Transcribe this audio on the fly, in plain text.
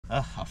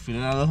I'm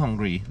feeling a little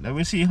hungry. Let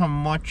me see how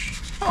much.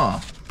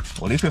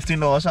 Only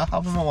 $15 I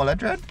have in my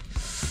wallet, right?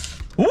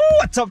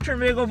 What's up,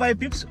 Trinbago Vibe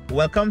peeps?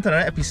 Welcome to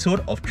another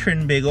episode of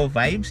Trinbago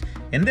Vibes.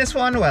 In this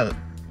one, well,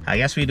 I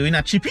guess we're doing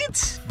a cheap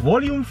eats,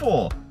 volume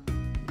 4.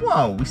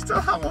 Wow, we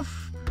still have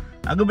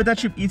a good bit of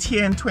cheap eats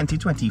here in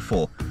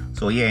 2024.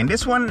 So yeah, in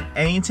this one,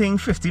 anything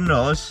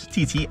 $15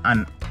 TT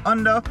and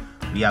under,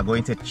 we are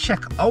going to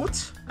check out.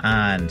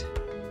 And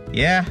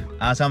yeah,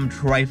 as I'm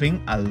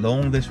driving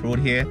along this road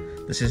here,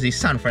 this is the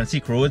San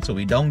Francique road, so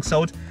we down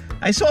south,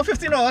 I saw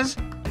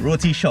 $15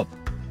 roti shop.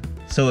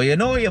 So you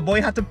know, your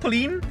boy had to pull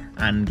in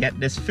and get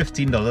this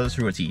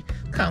 $15 roti.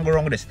 Can't go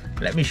wrong with this.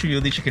 Let me show you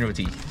the chicken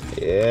roti.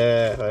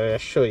 Yeah, I'll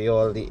show you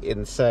all the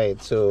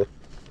inside. So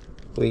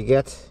we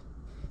get,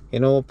 you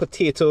know,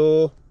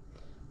 potato.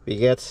 We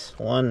get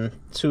 1,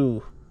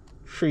 2,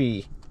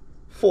 3,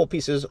 4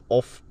 pieces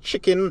of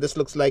chicken. This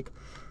looks like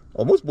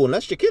almost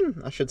boneless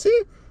chicken, I should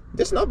say.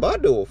 This is not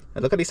bad though.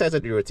 And look at the size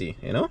of the roti,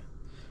 you know?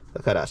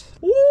 Look at that.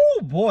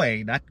 Oh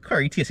boy, that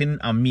curry tasting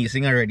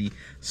amazing already.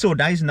 So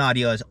that is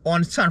Nadia's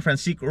on San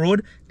Francique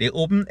Road. They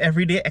open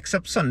every day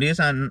except Sundays,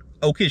 and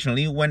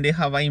occasionally when they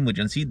have an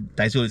emergency,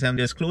 that's the only time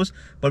they're closed.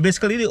 But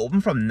basically they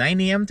open from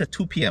 9 AM to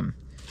 2 PM.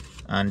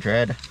 And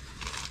dread,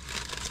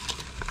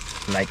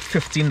 like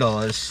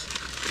 $15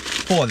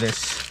 for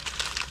this.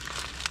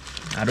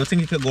 I don't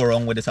think you could go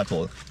wrong with this at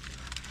all.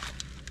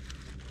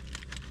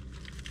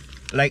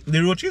 Like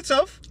the roti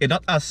itself, it's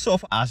not as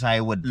soft as I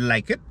would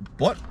like it,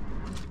 but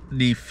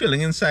the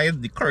filling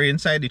inside, the curry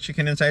inside, the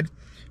chicken inside,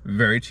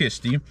 very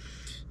tasty.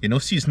 You know,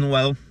 seasoned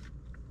well,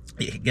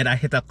 you get a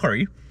hit of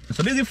curry.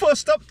 So this is the first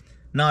stop.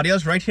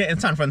 Nadia's right here in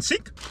San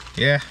Francique.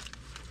 Yeah,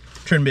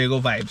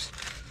 Trinbago Vibes.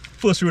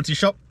 First roti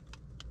shop.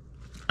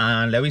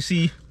 And let me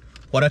see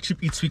what a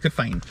cheap eats we could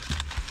find.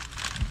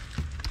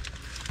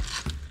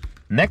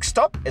 Next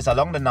stop is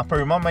along the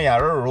Naparima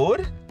Mayara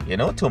Road, you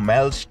know, to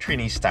Mel's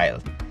Trini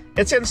style.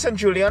 It's in St.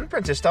 Julian,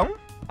 Princestown.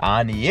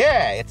 And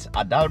yeah, it's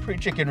a dhalpuri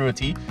chicken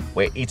roti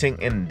we're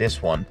eating in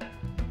this one.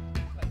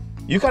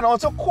 You can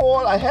also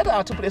call ahead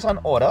to place an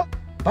order.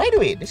 By the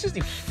way, this is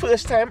the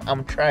first time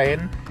I'm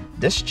trying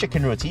this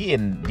chicken roti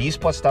in these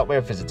spots that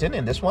we're visiting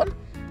in this one.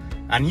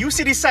 And you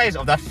see the size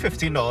of that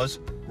 $15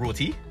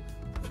 roti.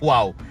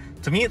 Wow,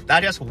 to me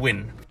that just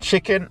win.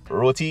 Chicken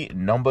roti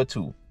number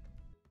 2.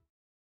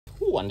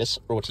 Ooh, and this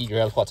roti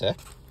real hot, eh?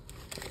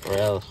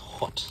 Real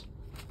hot.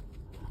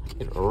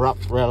 It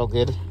wrapped real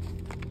good.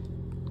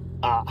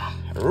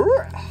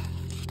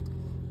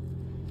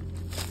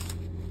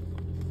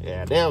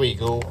 Yeah, there we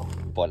go.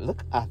 But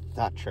look at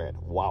that thread.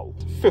 Wow,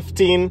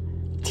 15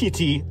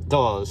 TT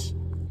dollars.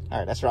 All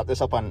right, let's wrap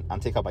this up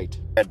and take a bite.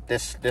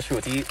 This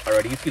roti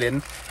already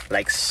feeling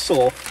like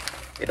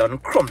soft. It done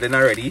crumbling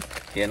already,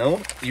 you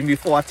know, even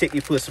before I take the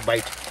first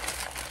bite.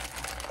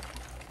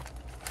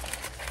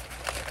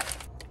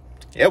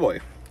 Yeah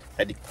boy,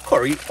 and the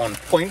curry on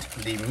point,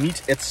 the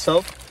meat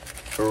itself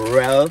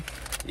real,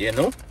 you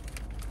know,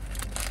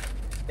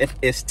 it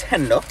is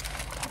tender.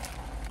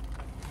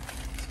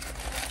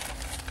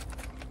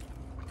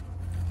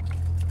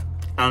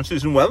 And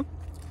seasoned well.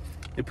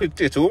 The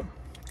potato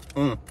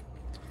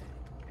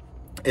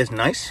is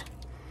nice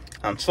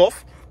and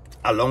soft,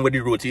 along with the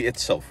roti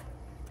itself.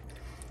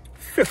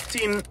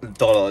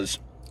 $15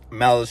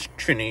 Mel's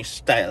Trini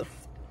style.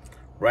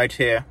 Right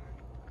here,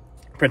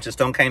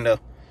 Princestown, kinda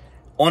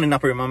on the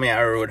Naparima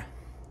Mayara Road.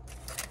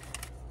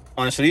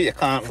 Honestly, you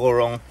can't go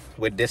wrong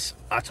with this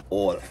at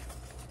all.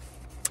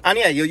 And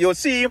yeah, you'll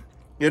see,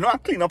 you know, I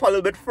clean up a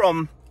little bit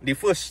from the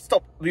first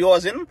stop we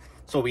was in.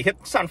 So we hit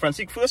San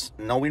Francique first,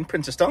 now we're in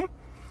Princestown.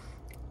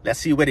 Let's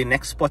see where the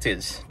next spot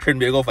is.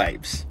 Trinbago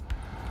Vibes.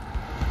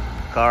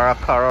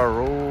 Guaracara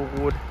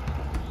Road,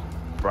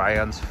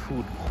 Brian's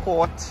Food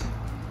Court.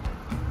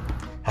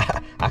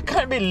 I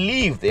can't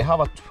believe they have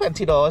a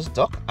 $20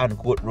 duck and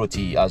goat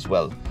roti as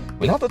well.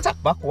 We'll have to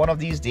tap back one of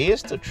these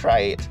days to try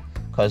it,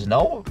 because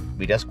now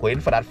we're just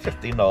going for that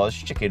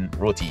 $15 chicken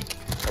roti.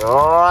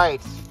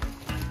 Alright,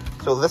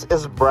 so this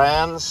is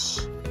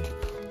Brian's,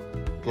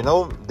 you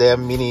know, their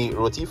mini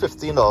roti,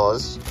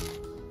 $15.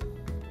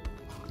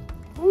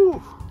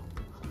 Woo.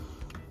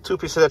 2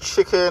 pieces of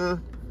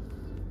chicken,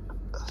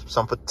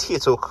 some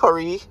potato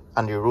curry,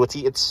 and the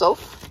roti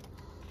itself.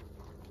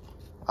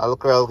 I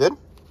look real good.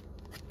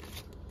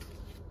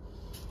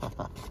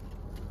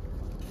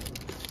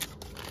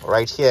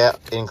 Right here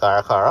in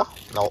Guaracara.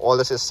 Now all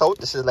this is south.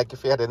 This is like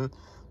if you're heading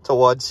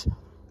towards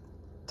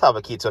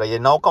Tabakit. So that you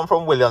now come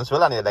from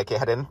Williamsville and you're like you're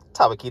heading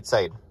Tabakit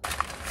side.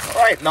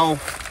 Alright, now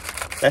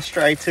let's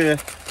try to,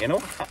 you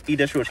know, eat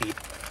this roti.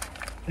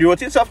 The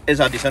roti itself is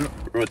a decent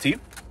roti.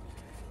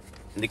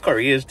 The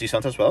curry is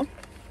decent as well.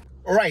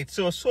 Alright,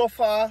 so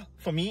far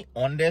for me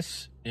on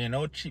this, you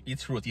know, cheap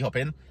eats roti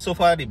hopping, so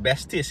far the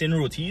best tasting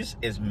rotis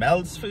is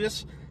Mel's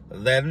first,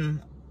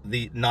 then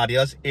the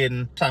Nadia's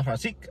in San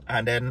Francique,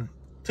 and then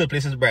third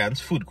place is Brian's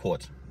Food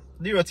Court.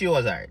 The roti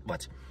was alright,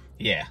 but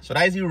yeah, so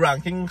that is the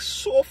ranking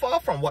so far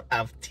from what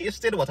I've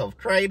tasted, what I've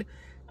tried.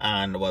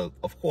 And well,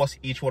 of course,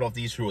 each one of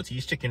these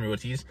rotis, chicken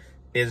rotis,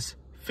 is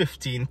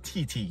 15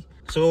 TT.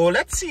 So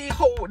let's see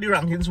how the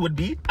rankings would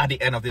be at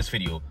the end of this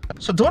video.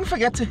 So don't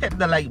forget to hit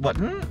the like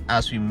button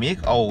as we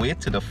make our way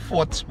to the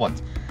 4th spot.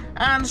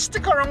 And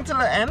stick around till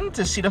the end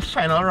to see the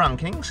final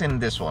rankings in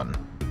this one.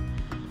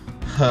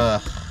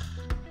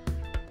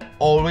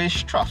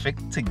 Always traffic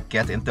to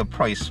get into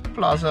Price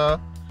Plaza.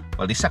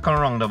 Well, the second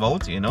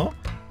roundabout, you know.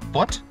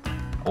 But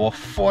our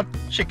 4th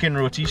Chicken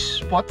Roti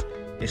spot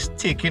is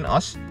taking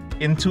us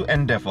into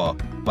Endeavour.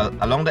 Well,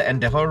 along the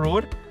Endeavour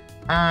road.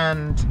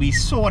 And we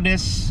saw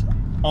this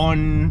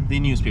on the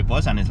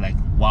newspapers and it's like,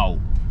 wow,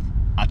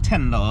 a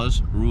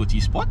 $10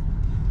 roti spot,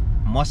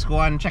 must go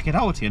and check it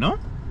out, you know.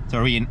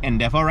 So we're in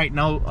Endeavour right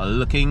now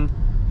looking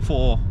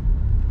for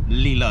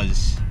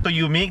Leela's. So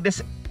you make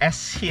this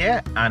S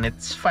here and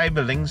it's 5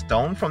 buildings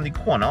down from the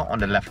corner on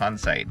the left hand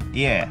side.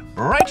 Yeah,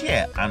 right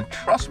here, and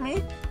trust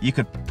me, you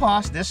could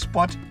pass this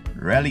spot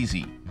real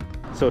easy.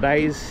 So that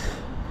is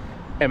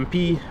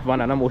MP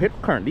Banana Mohit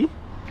currently,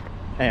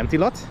 an empty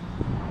lot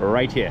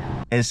right here.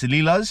 It's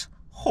Leela's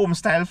home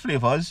style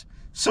flavors.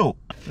 So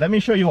let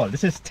me show you all.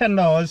 This is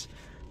 $10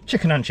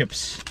 chicken and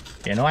chips.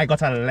 You know, I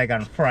got a leg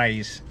and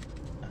fries.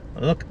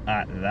 Look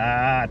at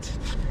that.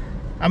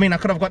 I mean, I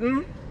could have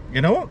gotten,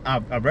 you know,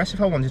 a breast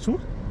if I wanted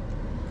to,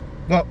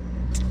 but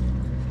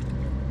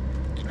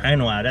I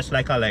know that's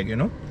like a leg, you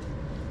know.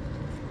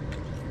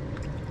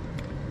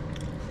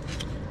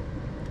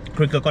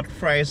 Crinkle cut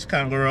fries,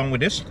 can't go wrong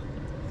with this.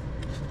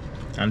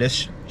 And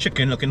this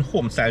chicken looking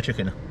home style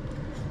chicken.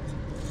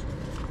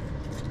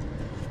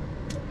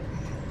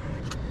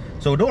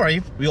 So don't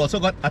worry, we also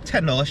got a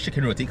 $10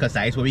 chicken roti because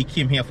that is what we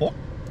came here for.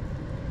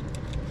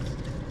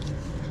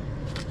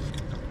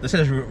 This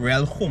is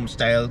real home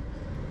style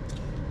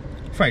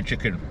fried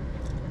chicken.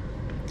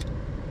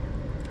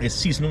 It's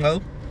seasoned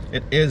well,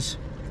 it is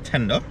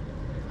tender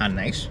and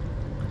nice.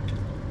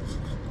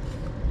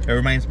 It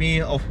reminds me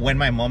of when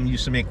my mom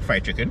used to make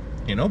fried chicken,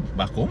 you know,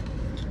 back home.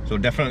 So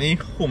definitely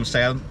home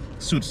style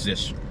suits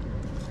this.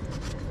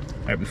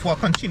 Alright, before I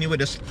continue with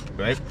this,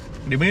 right,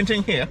 the main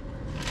thing here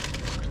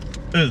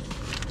is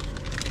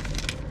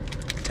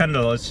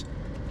 $10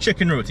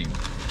 chicken roti.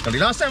 Now the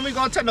last time we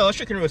got $10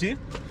 chicken roti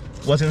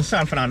was in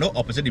San Fernando,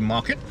 opposite the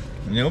market,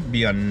 you know,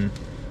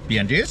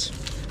 B&J's.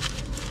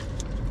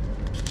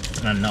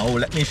 And now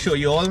let me show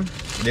you all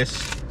this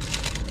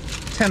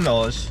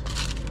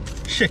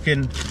 $10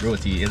 chicken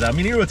roti. It's a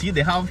mini roti.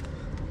 They have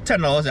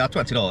 $10, they have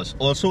 $20.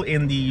 Also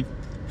in the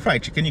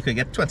fried chicken, you can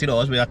get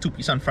 $20 with a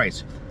 2-piece and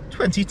fries.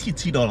 20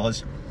 TT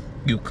dollars.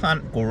 You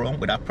can't go wrong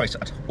with that price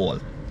at all.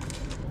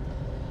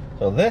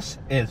 So this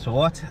is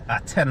what a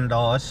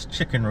 $10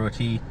 chicken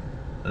roti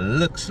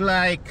looks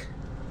like.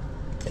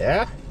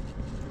 Yeah,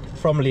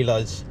 from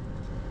Leela's.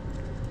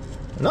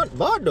 Not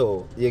bad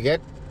though. You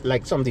get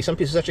like some decent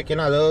pieces of chicken,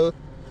 a little,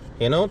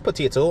 you know,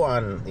 potato,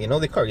 and you know,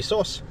 the curry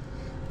sauce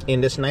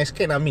in this nice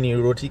kind of mini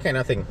roti kind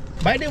of thing.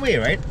 By the way,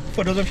 right,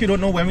 for those of you who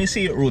don't know, when we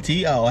say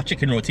roti or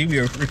chicken roti, we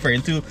are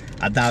referring to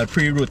a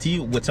dhalpuri roti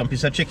with some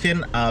piece of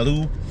chicken,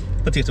 aloo,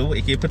 potato,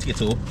 aka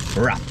potato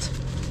wrapped,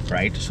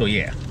 right? So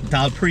yeah,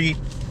 dhalpuri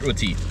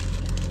roti.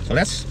 So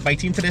let's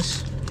bite into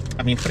this.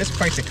 I mean, for this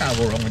price, you can't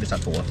go wrong with this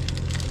at all.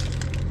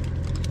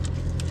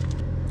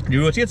 The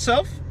roti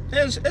itself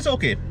is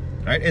okay,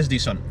 right? It's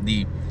decent.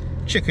 The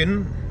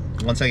chicken,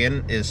 once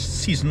again, is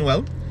seasoned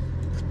well.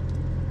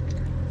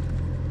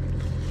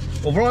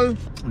 Overall,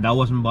 that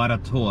wasn't bad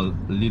at all.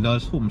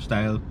 Leela's home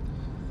style,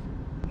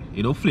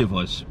 you know,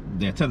 flavors.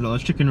 The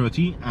 $10 chicken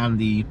roti and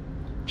the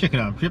chicken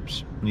and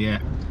chips, yeah,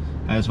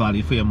 that's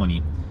value for your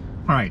money.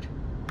 All right,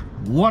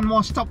 one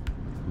more stop.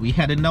 We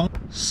heading down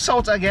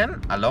south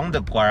again along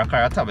the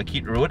Guaracara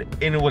Tabakit Road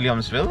in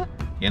Williamsville.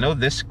 You know,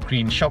 this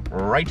green shop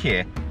right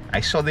here, I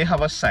saw they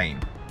have a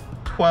sign,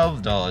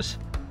 $12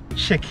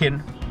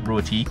 chicken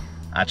roti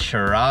at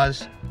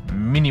Shiraz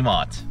Mini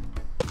Mart.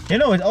 You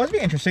know, it's always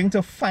been interesting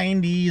to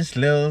find these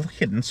little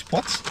hidden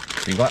spots.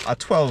 We got a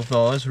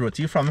 $12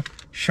 roti from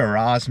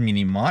Shiraz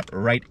Mini Mart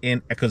right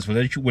in Eccles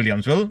Village,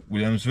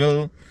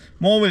 Williamsville,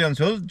 more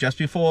Williamsville, just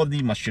before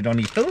the Masjid on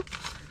the hill.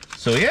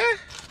 So yeah,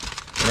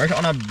 right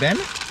on a bend,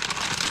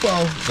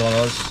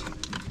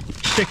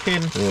 $12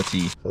 chicken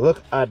roti.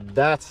 Look at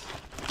that,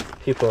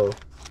 people.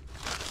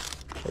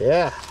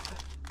 Yeah.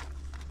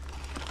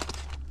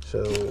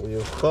 So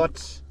we've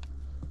got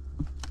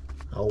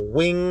a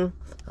wing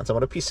and some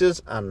other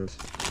pieces, and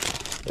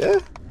yeah,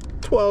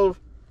 12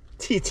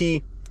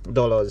 TT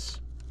dollars.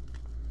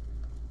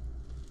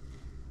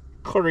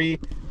 Curry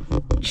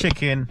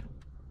chicken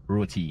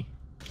roti.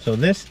 So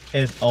this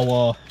is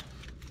our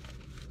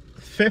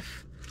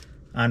 5th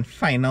and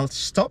final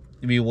stop.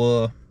 We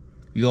were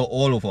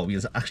all over. We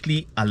was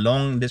actually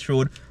along this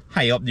road,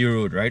 high up the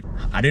road, right?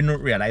 I didn't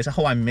realize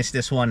how I missed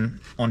this one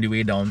on the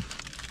way down.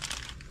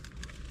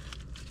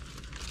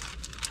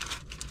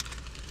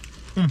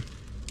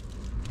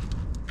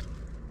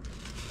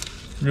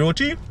 The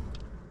roti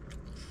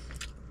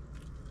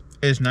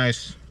is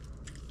nice.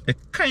 It's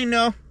kind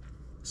of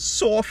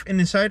soft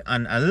inside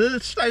and a little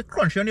slight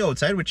crunchy on the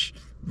outside, which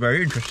is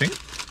very interesting.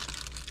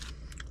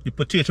 The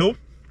potato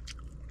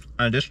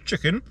and this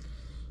chicken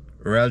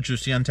real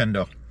juicy and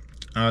tender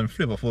and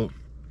flavorful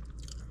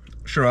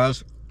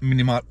Shiraz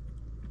Mini Mart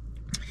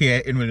here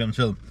in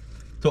Williamsville.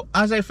 So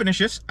as I finish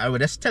this, I will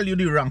just tell you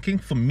the ranking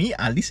for me,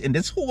 at least in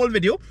this whole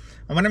video.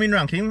 And when I mean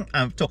ranking,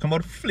 I'm talking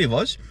about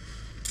flavors.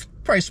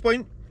 Price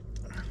point,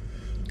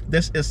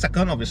 this is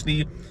second.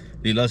 Obviously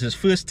Lila's is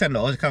first,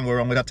 $10. You can't go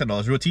wrong with that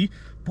 $10 roti.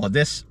 But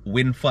this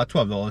win for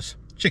 $12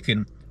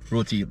 chicken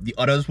roti. The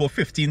others were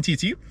 15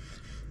 TT.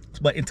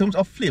 But in terms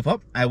of flavor,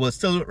 I will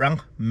still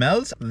rank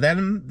Mel's,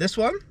 then this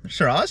one,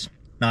 Shiraz,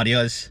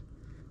 Nadia's,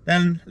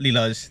 then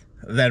Lila's,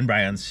 then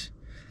Brian's.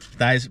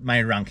 That is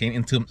my ranking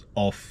in terms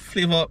of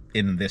flavor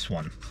in this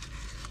one.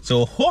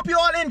 So hope you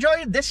all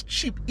enjoyed this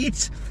cheap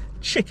eats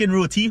chicken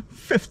roti,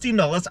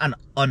 $15 and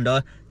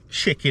under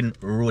chicken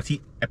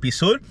roti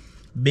episode.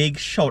 Big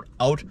shout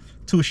out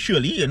to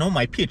Shirley, you know,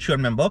 my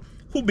Patreon member,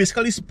 who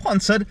basically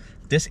sponsored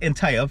this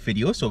entire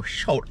video. So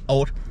shout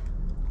out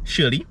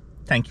Shirley.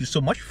 Thank you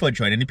so much for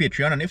joining the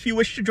Patreon. And if you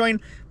wish to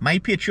join my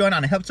Patreon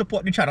and help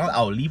support the channel,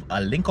 I'll leave a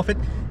link of it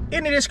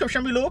in the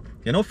description below.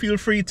 You know, feel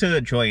free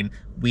to join.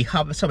 We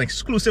have some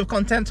exclusive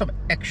content, some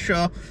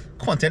extra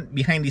content,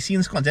 behind the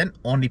scenes content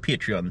on the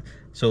Patreon.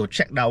 So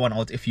check that one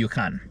out if you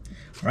can.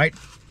 All right.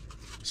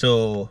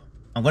 So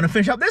I'm going to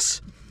finish up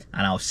this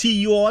and I'll see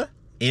you all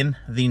in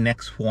the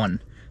next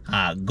one.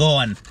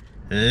 Gone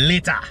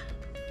later.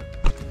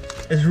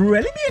 It's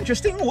really be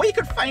interesting what you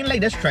could find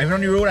like this driving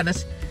on the road and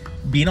just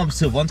being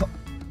observant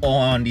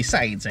on the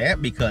sides,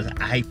 because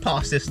I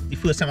passed this the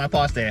first time I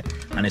passed there,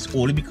 and it's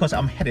only because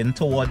I'm heading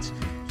towards,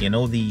 you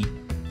know, the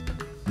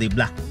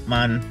Black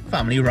Man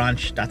family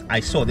ranch that I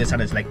saw this, and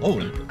it's like,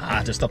 oh, I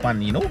have to stop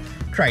and, you know,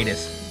 try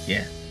this.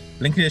 Yeah,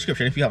 link in the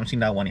description if you haven't seen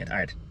that one yet. All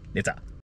right, later.